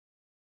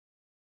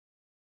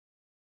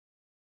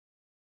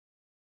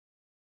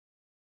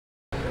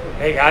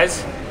Hey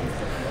guys.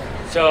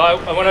 So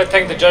I want to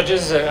thank the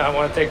judges and I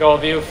want to thank all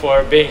of you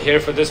for being here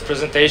for this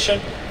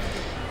presentation.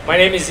 My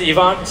name is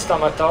Ivan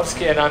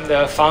Stomatovski and I'm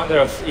the founder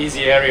of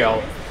Easy Aerial,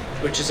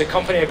 which is a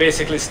company I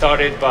basically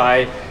started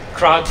by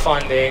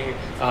crowdfunding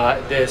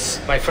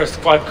my first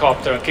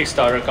quadcopter on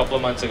Kickstarter a couple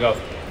of months ago.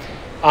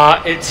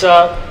 It's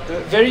a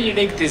very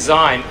unique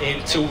design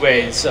in two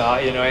ways,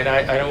 and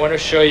I want to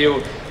show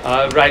you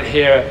right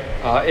here.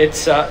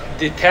 It's a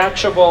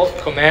detachable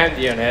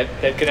command unit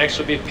that can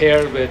actually be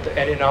paired with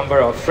any number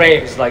of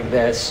frames like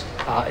this.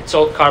 It's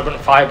all carbon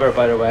fiber,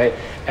 by the way,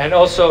 and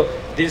also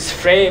these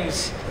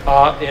frames,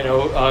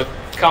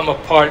 come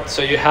apart,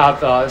 so you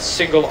have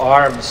single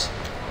arms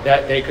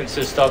that they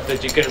consist of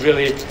that you can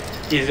really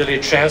easily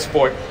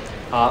transport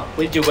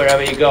with you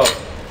wherever you go.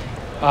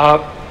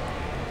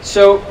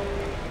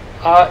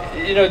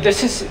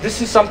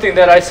 This is something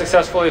that I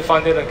successfully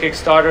funded on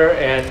Kickstarter,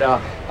 and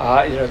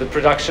the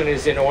production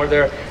is in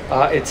order.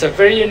 It's a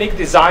very unique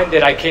design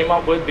that I came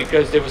up with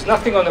because there was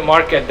nothing on the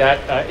market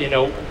that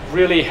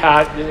really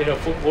had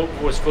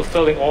was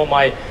fulfilling all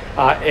my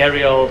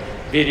aerial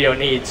video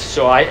needs.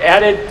 So I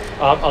added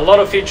a lot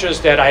of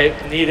features that I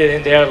needed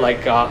in there,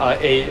 like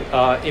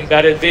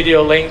embedded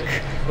video link,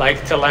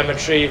 like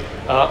telemetry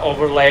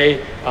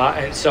overlay,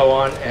 and so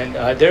on. And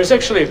there's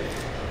actually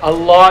a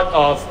lot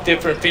of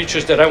different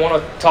features that I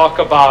want to talk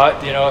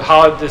about,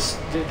 how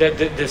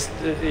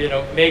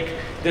make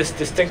this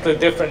distinctly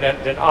different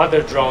than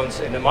other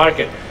drones in the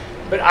market.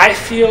 But I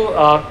feel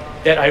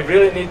that I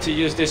really need to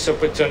use this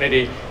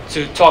opportunity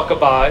to talk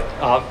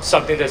about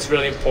something that's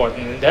really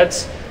important, and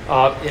that's,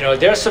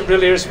 there are some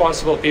really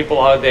responsible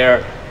people out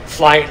there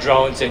flying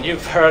drones, and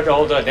you've heard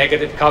all the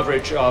negative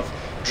coverage of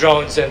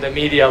drones in the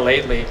media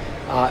lately.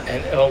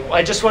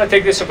 I just want to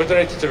take this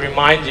opportunity to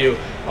remind you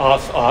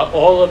of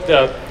all of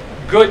the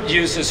good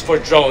uses for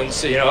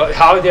drones,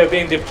 how they're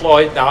being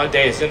deployed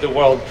nowadays in the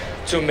world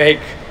to make,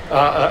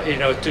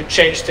 to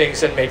change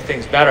things and make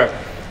things better.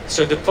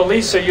 So the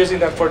police are using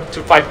them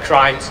to fight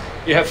crimes.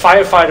 You have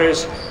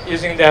firefighters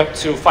using them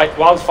to fight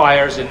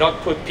wildfires and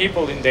not put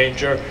people in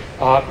danger.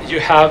 You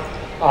have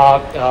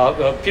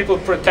people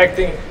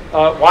protecting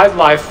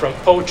wildlife from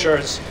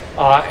poachers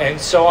and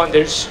so on.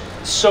 There's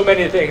so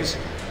many things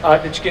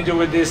that you can do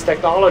with this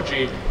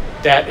technology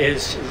that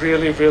is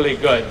really, really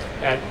good,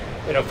 and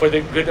for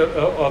the good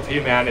of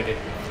humanity.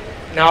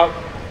 Now,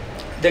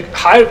 the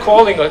higher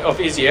calling of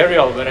Easy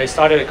Aerial when I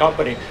started the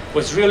company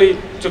was really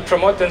to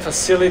promote and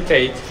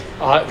facilitate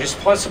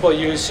responsible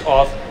use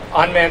of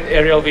unmanned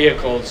aerial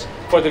vehicles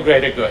for the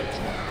greater good.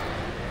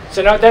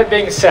 So now that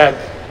being said,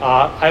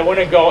 I want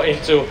to go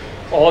into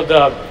all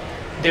the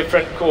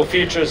different cool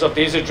features of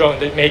the Easy drone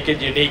that make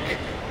it unique.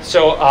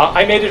 So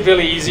I made it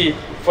really easy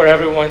for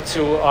everyone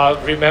to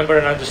remember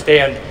and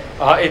understand.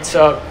 I'm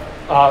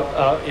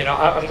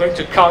going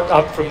to count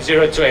up from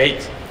 0 to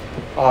 8.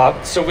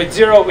 So with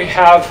 0, we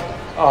have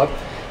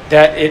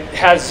that it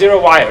has 0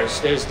 wires.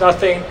 There's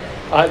nothing,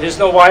 there's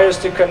no wires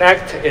to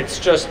connect. It's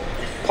just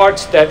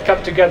parts that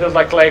come together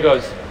like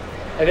Legos.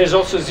 And there's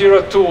also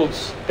 0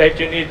 tools that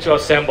you need to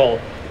assemble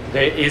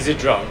the Easy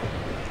drone.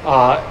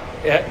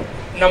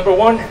 Number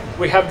 1,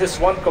 we have this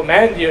one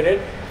command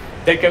unit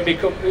that can be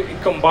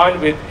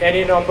combined with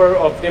any number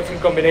of different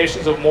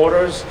combinations of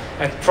motors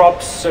and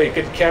props, so it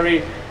can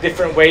carry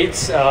different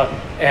weights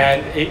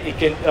and it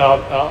can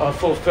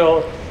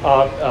fulfill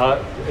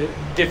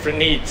different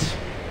needs.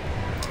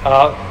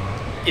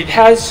 It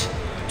has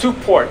 2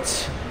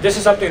 ports. This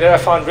is something that I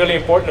found really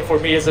important for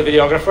me as a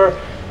videographer.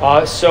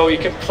 So you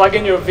can plug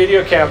in your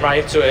video camera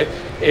into it.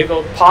 It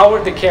will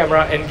power the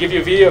camera and give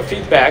you video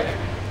feedback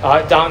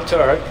down to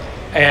earth.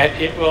 And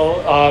it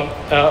will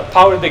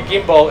power the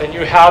gimbal, and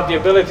you have the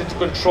ability to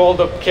control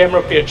the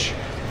camera pitch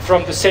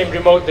from the same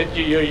remote that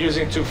you're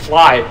using to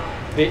fly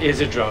the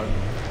Easy drone.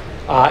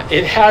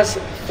 It has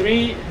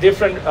 3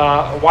 different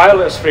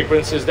wireless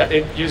frequencies that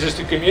it uses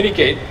to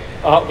communicate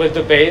with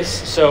the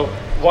base. So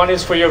one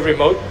is for your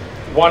remote,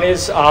 one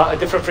is a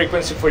different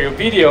frequency for your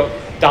video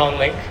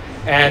downlink,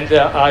 and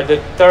the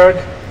third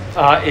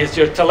is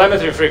your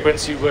telemetry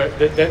frequency,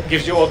 that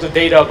gives you all the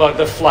data about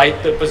the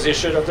flight, the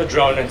position of the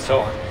drone, and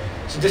so on.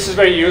 So this is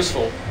very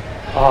useful.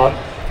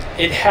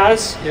 It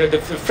has, the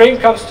frame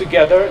comes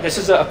together. This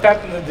is a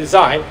patented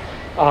design.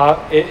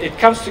 It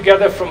comes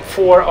together from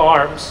 4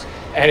 arms,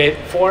 and it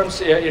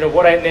forms,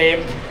 what I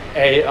named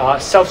a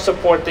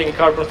self-supporting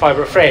carbon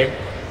fiber frame.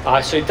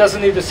 So it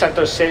doesn't need the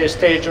center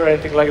stage or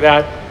anything like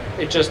that.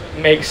 It just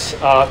makes,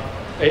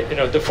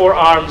 the 4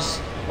 arms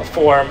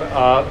form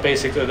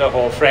basically the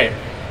whole frame.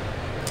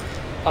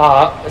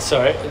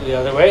 Sorry, the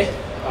other way.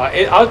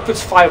 It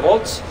outputs 5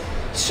 volts.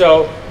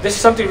 So this is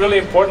something really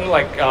important.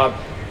 Like,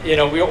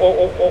 we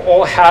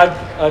all had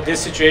these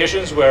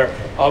situations where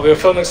we were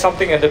filming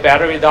something and the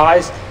battery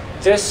dies.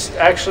 This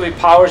actually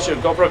powers your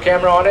GoPro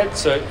camera on it,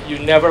 so you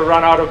never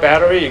run out of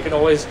battery. You can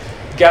always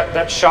get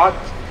that shot,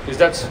 because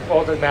that's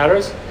all that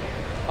matters.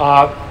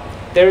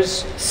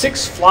 There's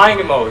 6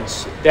 flying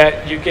modes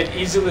that you can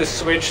easily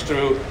switch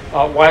through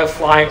while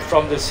flying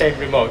from the same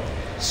remote.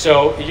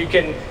 So you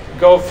can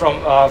go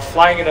from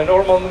flying in a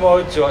normal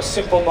mode to a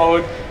simple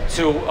mode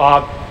to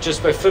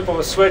just by flip of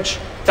a switch,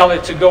 tell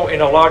it to go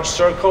in a large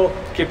circle,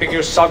 keeping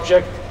your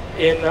subject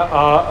in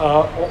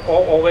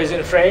always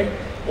in frame,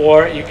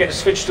 or you can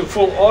switch to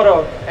full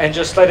auto and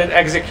just let it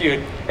execute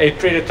a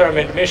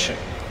predetermined mission.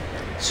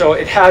 So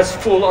it has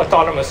full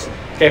autonomous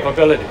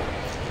capability.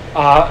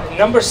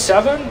 Number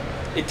 7,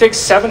 it takes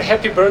 7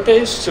 happy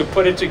birthdays to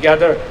put it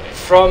together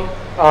from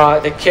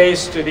the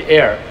case to the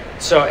air.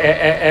 So,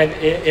 and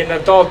in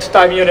adult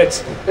time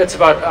units, that's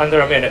about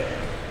under a minute.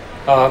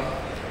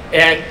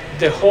 And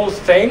the whole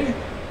thing,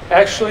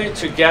 actually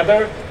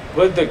together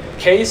with the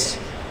case,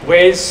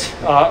 weighs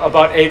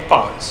about 8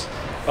 pounds,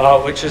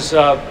 which is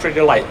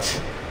pretty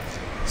light.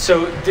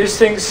 So these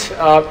things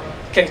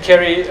can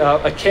carry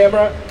a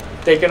camera.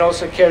 They can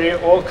also carry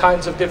all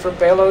kinds of different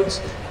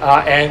payloads,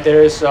 and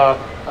there's a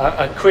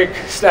quick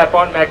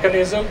snap-on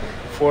mechanism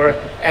for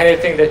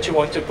anything that you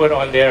want to put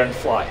on there and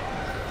fly.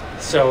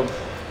 So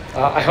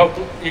I hope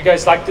you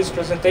guys like this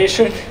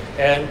presentation,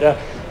 and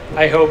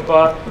I hope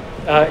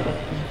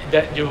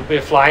that you'll be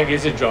flying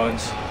easy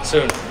drones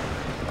soon.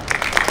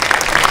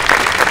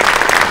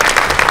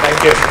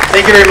 Thank you.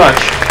 Thank you very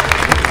much.